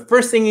 the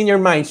first thing in your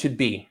mind should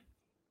be,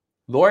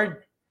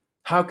 Lord,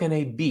 how can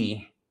I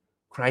be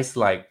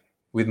Christ-like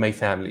with my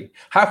family?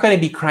 How can I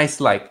be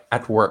Christ-like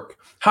at work?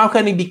 How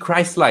can I be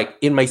Christ-like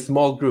in my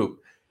small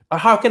group? Or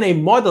how can I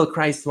model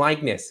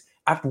Christ-likeness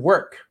at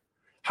work?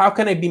 How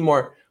can I be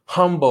more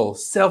humble,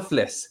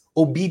 selfless,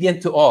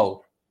 obedient to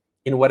all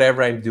in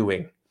whatever I'm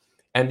doing?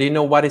 And do you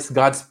know what is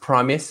God's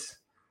promise?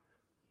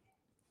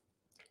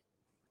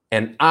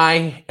 And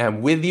I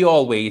am with you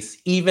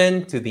always,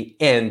 even to the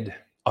end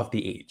of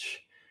the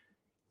age.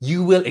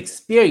 You will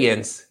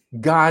experience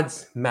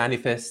God's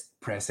manifest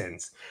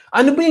presence.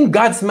 Ano ba yung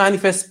God's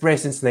manifest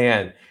presence na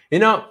yan?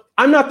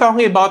 I'm not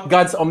talking about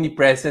God's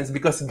omnipresence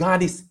because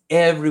God is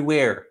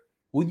everywhere.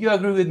 Would you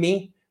agree with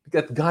me?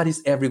 Because God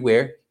is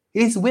everywhere.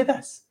 He's with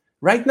us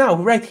right now,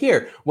 right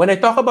here. When I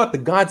talk about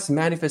the God's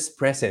manifest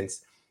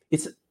presence,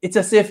 it's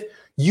as if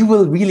you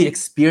will really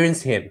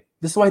experience Him.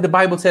 That's why the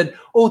Bible said,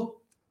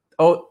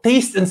 oh,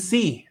 taste and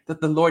see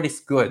that the Lord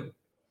is good.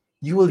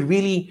 You will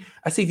really,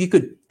 as if you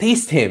could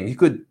taste him, you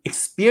could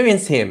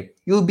experience him.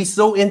 You'll be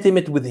so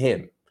intimate with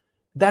him.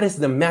 That is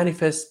the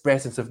manifest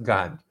presence of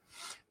God.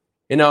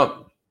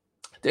 To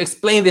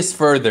explain this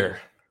further,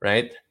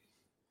 right?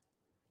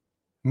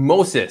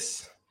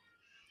 Moses,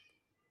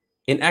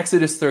 in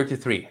Exodus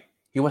 33,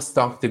 he was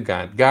talking to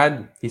God.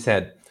 God, he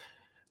said,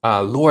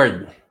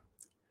 Lord,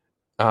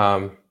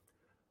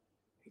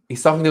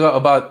 he's talking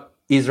about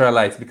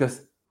Israelites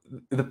because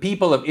the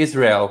people of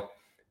Israel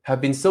have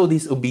been so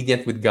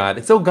disobedient with God.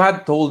 And so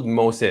God told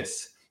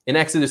Moses in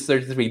Exodus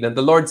 33, then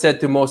the Lord said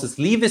to Moses,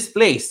 leave this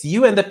place,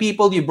 you and the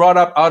people you brought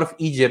up out of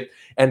Egypt,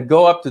 and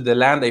go up to the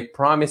land I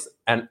promised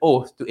an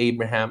oath to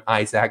Abraham,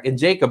 Isaac, and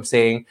Jacob,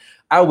 saying,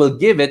 I will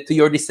give it to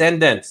your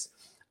descendants.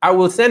 I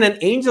will send an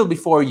angel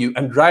before you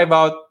and drive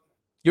out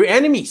your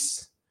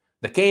enemies,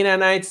 the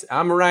Canaanites,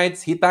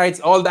 Amorites, Hittites,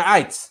 all the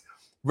ites.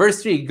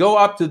 Verse 3, go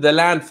up to the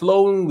land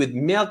flowing with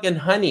milk and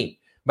honey,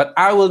 but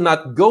I will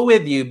not go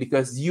with you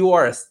because you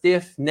are a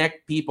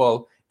stiff-necked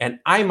people, and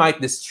I might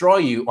destroy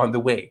you on the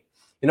way.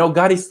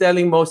 God is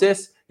telling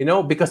Moses,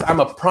 because I'm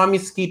a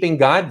promise-keeping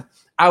God,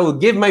 I will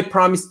give my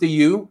promise to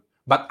you,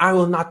 but I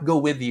will not go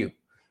with you.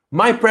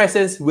 My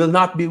presence will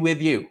not be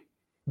with you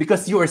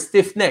because you are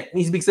stiff-necked.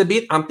 Ibig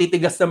sabihin, ang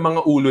titigas ng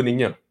mga ulo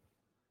ninyo.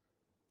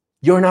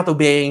 You're not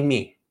obeying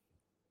me.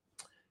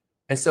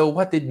 And so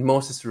what did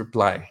Moses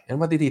reply? And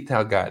what did he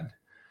tell God?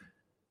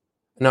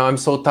 Now, I'm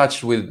so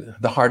touched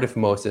with the heart of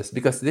Moses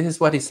because this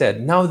is what he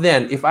said. Now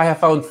then, if I have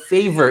found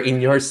favor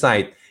in your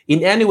sight,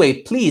 in any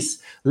way,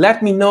 please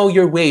let me know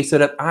your way so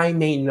that I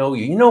may know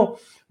you.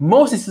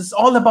 Moses is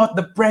all about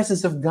the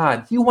presence of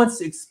God. He wants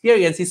to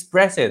experience his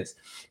presence.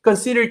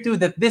 Consider too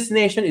that this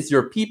nation is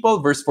your people,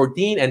 verse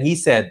 14, and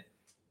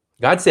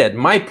God said,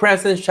 my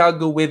presence shall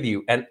go with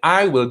you, and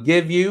I will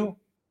give you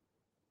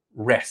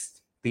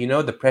rest. Do you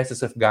know the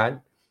presence of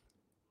God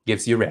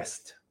gives you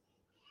rest?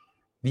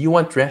 Do you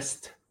want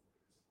rest?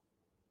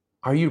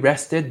 Are you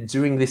rested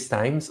during these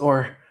times?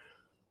 Or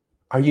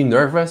are you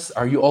nervous?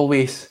 Are you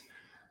always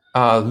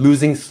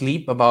losing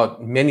sleep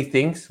about many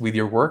things with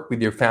your work,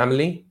 with your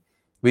family,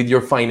 with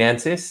your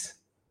finances?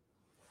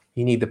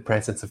 You need the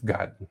presence of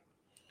God.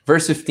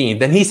 Verse 15,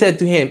 then he said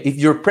to him, if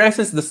your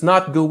presence does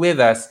not go with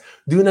us,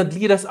 do not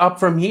lead us up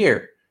from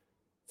here.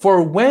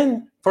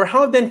 For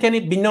how then can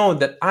it be known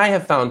that I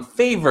have found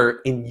favor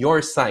in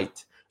your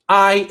sight,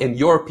 I and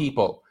your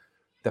people?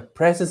 The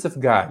presence of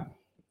God,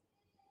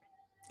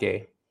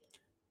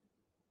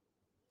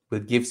 will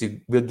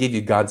give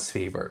you God's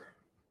favor.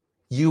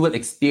 You will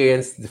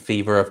experience the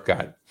favor of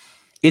God.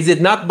 Is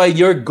it not by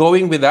your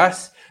going with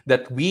us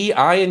that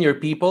I and your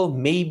people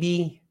may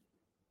be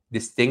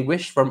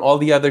distinguished from all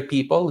the other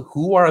people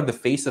who are on the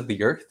face of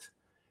the earth?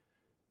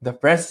 The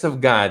presence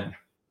of God,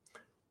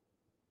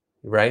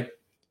 right,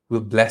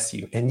 will bless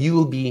you and you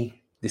will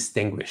be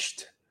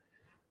distinguished.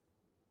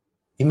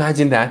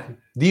 Imagine that.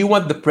 Do you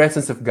want the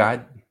presence of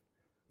God?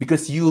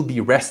 Because you will be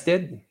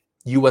rested,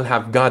 you will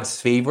have God's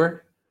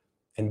favor,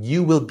 and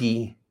you will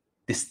be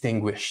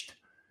distinguished.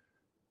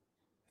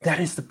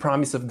 That is the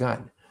promise of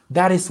God.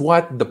 That is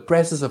what the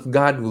presence of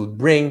God will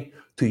bring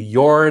to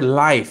your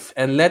life.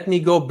 And let me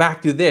go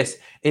back to this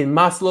in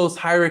Maslow's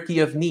hierarchy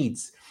of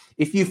needs.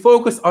 If you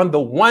focus on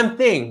the one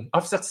thing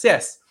of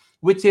success,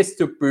 which is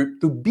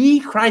to be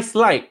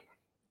Christ-like,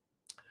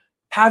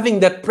 having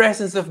that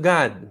presence of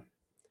God,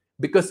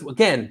 because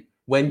again,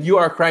 when you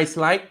are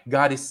Christ-like,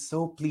 God is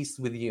so pleased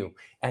with you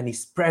and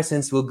his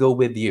presence will go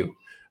with you,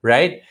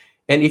 right?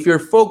 And if you're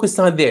focused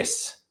on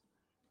this,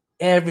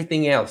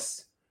 everything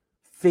else,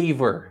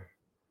 favor,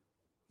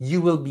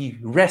 you will be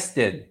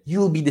rested, you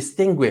will be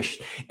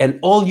distinguished, and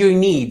all your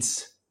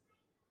needs,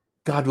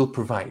 God will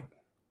provide.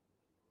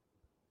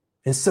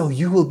 And so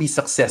you will be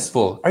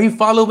successful. Are you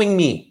following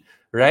me?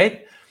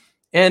 Right?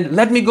 And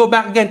let me go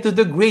back again to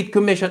the Great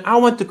Commission. I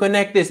want to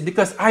connect this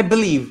because I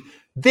believe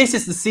this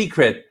is the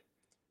secret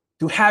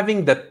to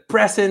having the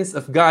presence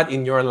of God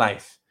in your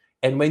life.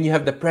 And when you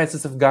have the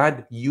presence of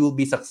God, you will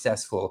be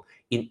successful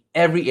in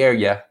every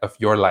area of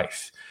your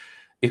life.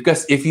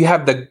 Because if you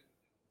have the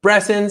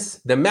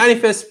presence, the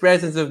manifest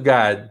presence of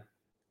God,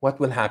 what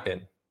will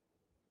happen?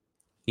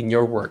 In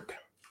your work,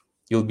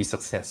 you'll be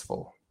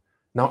successful.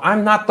 Now,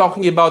 I'm not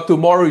talking about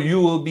tomorrow you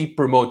will be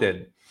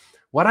promoted.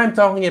 What I'm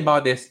talking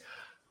about is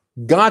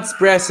God's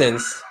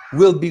presence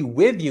will be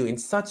with you in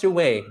such a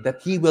way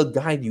that he will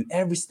guide you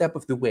every step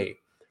of the way.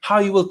 How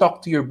you will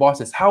talk to your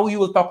bosses, how you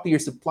will talk to your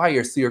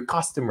suppliers, to your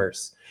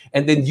customers.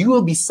 And then you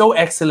will be so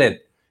excellent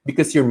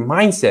because your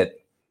mindset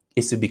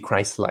is to be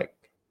Christ-like.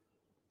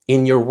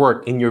 In your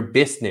work, in your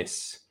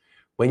business,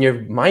 when your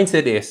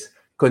mindset is,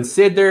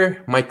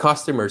 consider my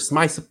customers,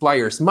 my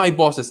suppliers, my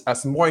bosses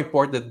as more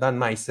important than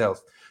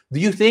myself.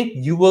 Do you think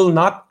you will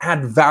not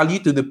add value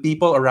to the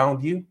people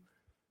around you?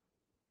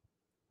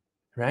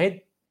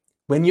 Right?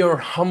 When you're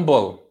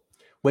humble,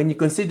 when you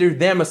consider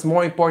them as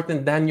more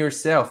important than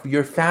yourself,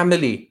 your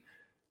family,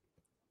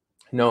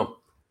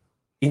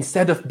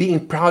 instead of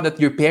being proud at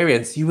your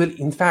parents, you will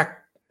in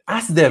fact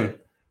ask them,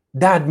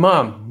 Dad,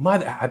 mom,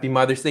 mother, happy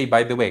Mother's Day,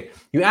 by the way.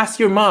 You ask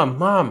your mom,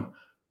 Mom,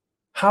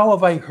 how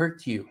have I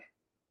hurt you?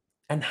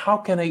 And how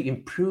can I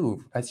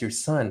improve as your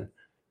son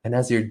and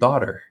as your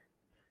daughter?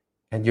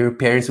 And your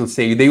parents will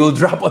say, they will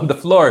drop on the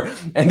floor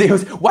and they will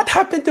say, what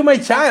happened to my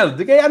child?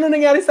 Kaya ano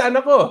nangyari sa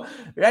anak ko?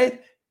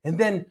 Right? And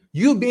then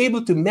you'll be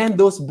able to mend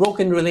those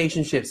broken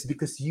relationships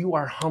because you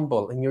are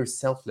humble and you're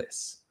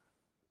selfless.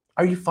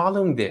 Are you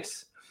following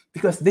this?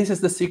 Because this is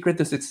the secret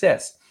to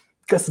success.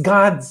 Because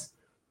God's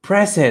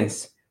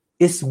presence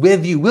is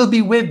with you, will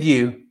be with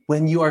you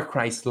when you are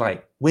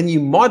Christ-like, when you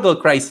model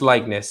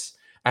Christ-likeness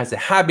as a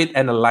habit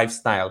and a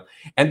lifestyle.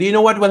 And do you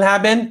know what will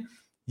happen?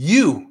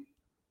 You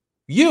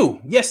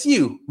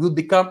will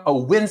become a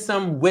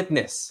winsome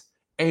witness,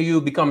 and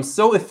you'll become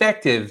so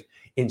effective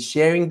in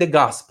sharing the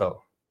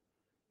gospel,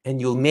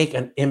 and you'll make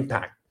an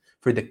impact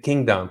for the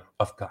kingdom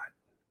of God.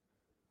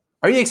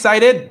 Are you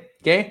excited?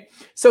 Okay.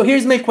 So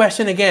here's my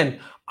question again.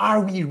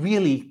 Are we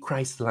really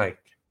Christ-like?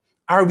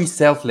 Are we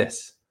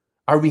selfless?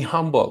 Are we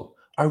humble?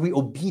 Are we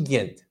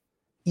obedient,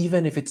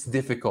 even if it's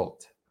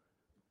difficult?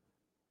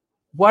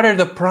 What are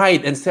the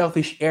pride and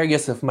selfish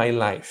areas of my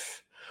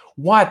life?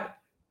 What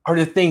are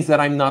the things that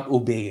I'm not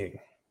obeying?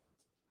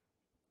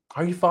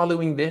 Are you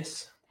following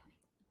this?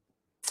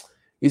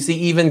 You see,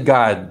 even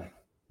God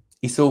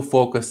is so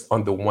focused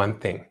on the one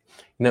thing.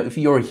 Now, if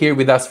you're here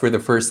with us for the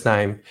first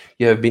time,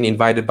 you have been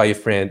invited by a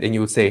friend, and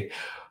you would say,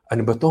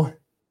 ano ba to?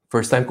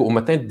 First time ko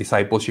umattend,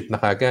 discipleship na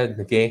kagad,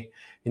 okay?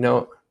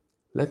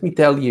 Let me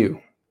tell you,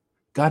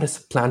 God has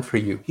a plan for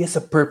you. He has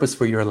a purpose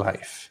for your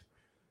life.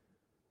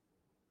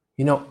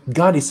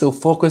 God is so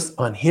focused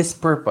on His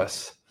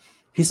purpose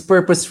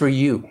for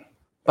you.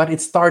 But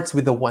it starts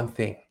with the one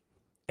thing,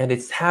 and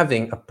it's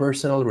having a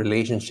personal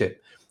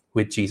relationship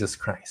with Jesus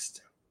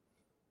Christ.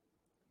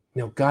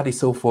 God is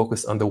so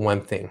focused on the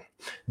one thing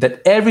that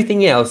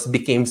everything else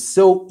became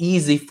so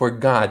easy for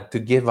God to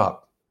give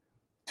up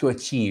to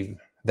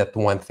achieve that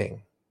one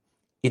thing.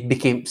 It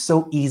became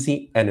so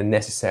easy and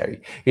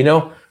unnecessary.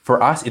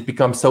 For us, it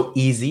becomes so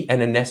easy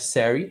and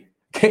unnecessary.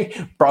 Okay,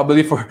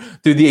 probably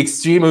to the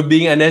extreme of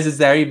being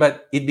unnecessary,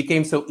 but it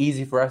became so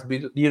easy for us.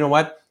 But you know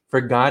what?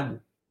 For God,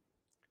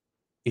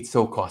 it's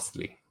so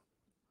costly.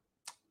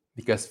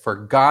 Because for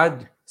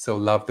God so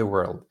loved the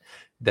world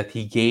that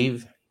He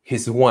gave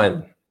His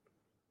one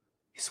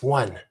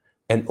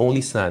and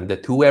only Son,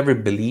 that whoever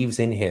believes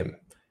in Him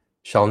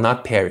shall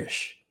not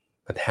perish,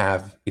 but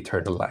have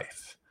eternal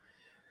life.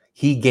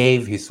 He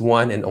gave His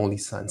one and only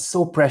Son,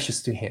 so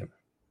precious to Him.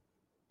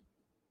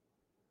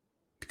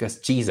 Because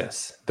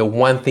Jesus, the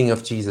one thing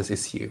of Jesus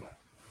is you.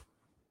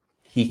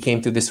 He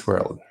came to this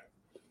world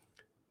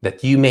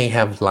that you may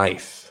have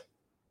life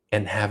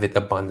and have it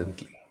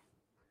abundantly.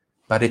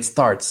 But it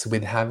starts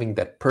with having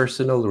that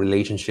personal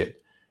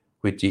relationship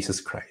with Jesus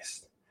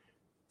Christ.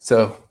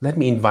 So let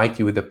me invite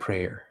you with a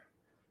prayer.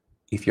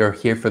 If you're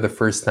here for the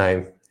first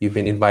time, you've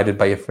been invited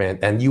by a friend,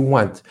 and you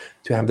want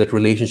to have that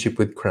relationship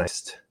with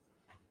Christ.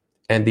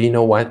 And do you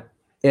know what?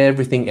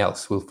 Everything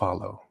else will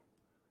follow.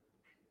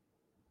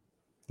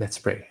 Let's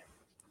pray.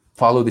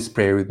 Follow this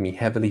prayer with me.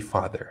 Heavenly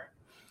Father,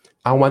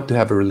 I want to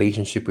have a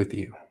relationship with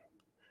you.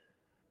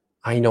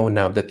 I know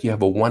now that you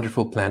have a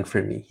wonderful plan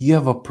for me. You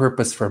have a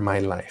purpose for my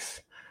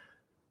life.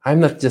 I'm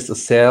not just a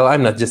cell.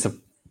 I'm not just a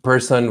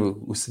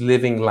person who's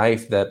living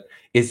life that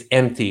is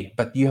empty,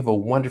 but you have a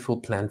wonderful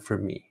plan for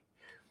me.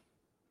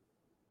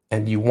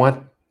 And you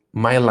want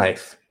my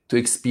life to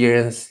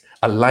experience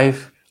a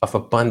life of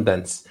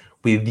abundance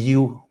with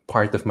you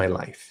part of my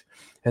life.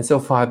 And so,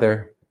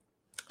 Father,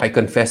 I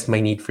confess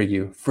my need for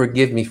you.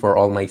 Forgive me for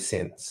all my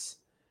sins.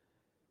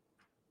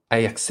 I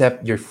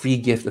accept your free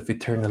gift of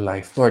eternal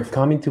life. Lord,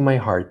 come into my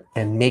heart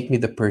and make me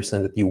the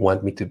person that you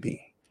want me to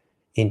be.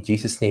 In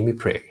Jesus' name we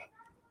pray.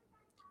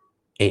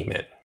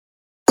 Amen.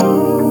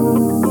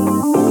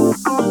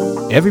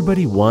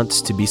 Everybody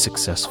wants to be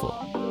successful.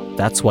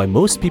 That's why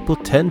most people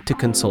tend to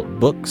consult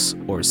books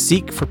or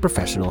seek for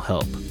professional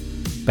help.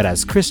 But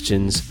as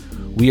Christians,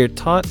 we are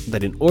taught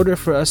that in order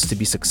for us to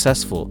be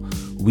successful,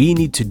 we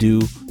need to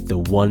do the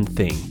one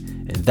thing,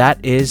 and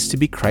that is to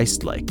be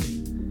Christ-like.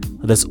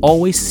 Let us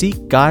always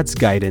seek God's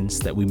guidance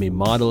that we may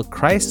model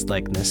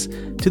Christ-likeness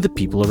to the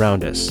people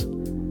around us.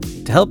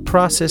 To help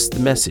process the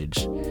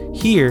message,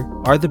 here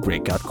are the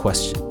breakout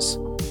questions.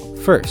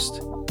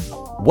 First,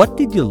 what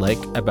did you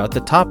like about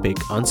the topic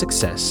on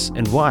success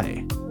and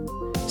why?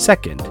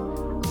 Second,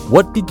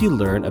 what did you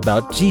learn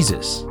about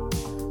Jesus?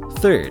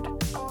 Third,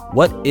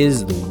 what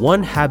is the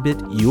one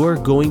habit you are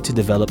going to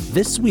develop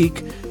this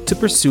week to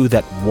pursue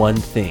that one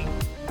thing?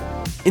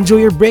 Enjoy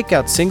your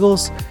breakout,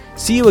 singles.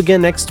 See you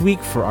again next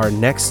week for our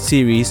next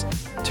series,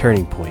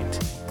 Turning Point.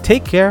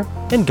 Take care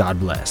and God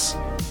bless.